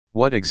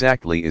What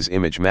exactly is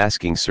image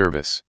masking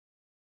service?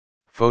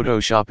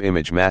 Photoshop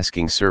image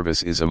masking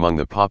service is among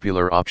the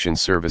popular option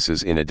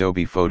services in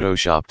Adobe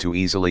Photoshop to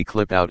easily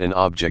clip out an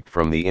object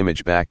from the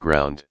image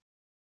background.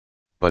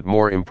 But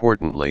more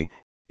importantly,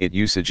 it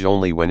usage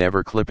only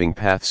whenever clipping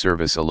path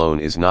service alone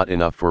is not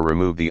enough for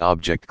remove the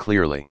object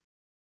clearly.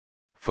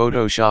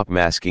 Photoshop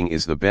masking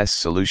is the best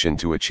solution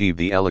to achieve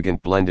the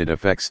elegant blended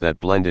effects that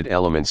blended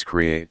elements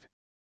create.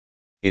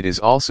 It is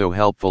also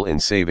helpful in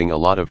saving a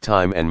lot of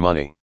time and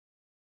money.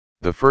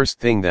 The first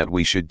thing that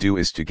we should do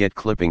is to get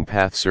clipping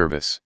path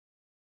service.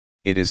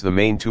 It is the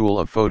main tool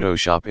of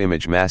Photoshop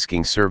image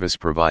masking service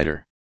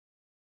provider.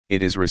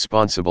 It is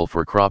responsible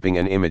for cropping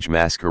an image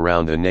mask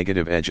around the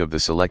negative edge of the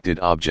selected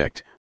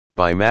object,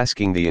 by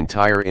masking the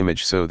entire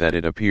image so that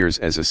it appears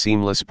as a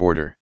seamless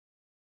border.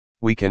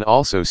 We can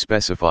also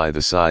specify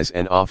the size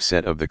and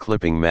offset of the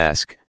clipping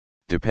mask,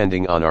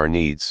 depending on our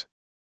needs.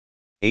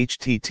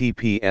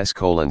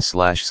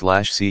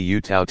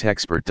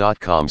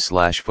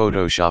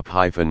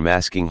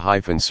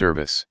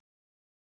 https://cutoutexpert.com/photoshop-masking-service